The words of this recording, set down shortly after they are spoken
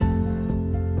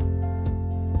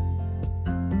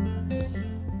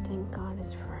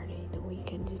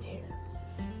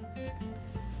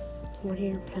What are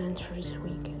your plans for this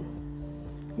weekend?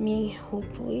 Me,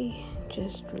 hopefully,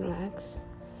 just relax,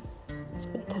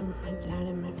 spend time with my dad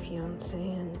and my fiance,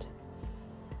 and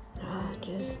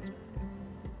just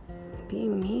be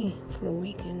me for the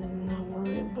weekend and not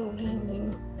worry about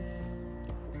anything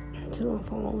until the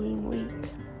following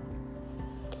week.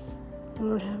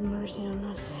 Lord, have mercy on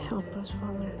us. Help us,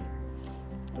 Father.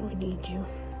 We need you.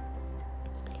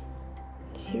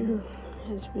 This year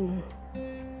has been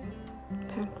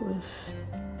packed with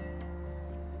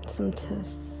some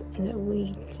tests that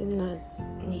we did not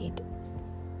need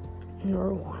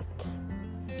nor want.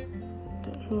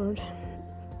 But Lord,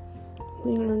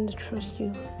 we learn to trust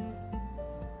you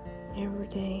every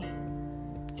day,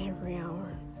 every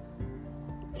hour,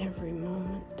 every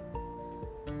moment.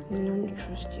 We learn to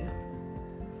trust you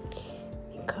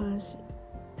because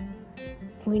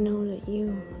we know that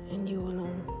you and you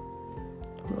alone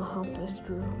will help us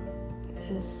through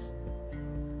this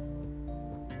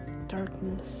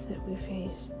darkness that we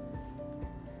face,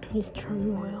 this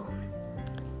turmoil,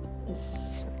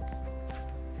 this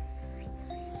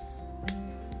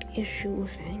issue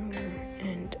with anger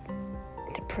and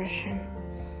depression.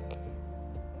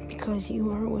 Because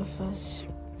you are with us,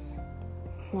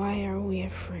 why are we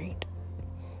afraid?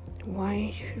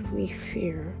 Why should we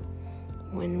fear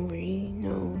when we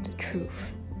know the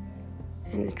truth?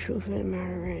 And the truth of the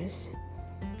matter is,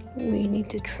 we need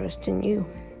to trust in you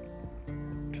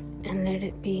and let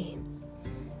it be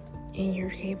in your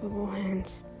capable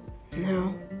hands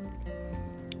now,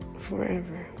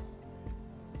 forever,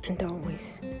 and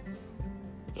always.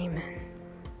 Amen.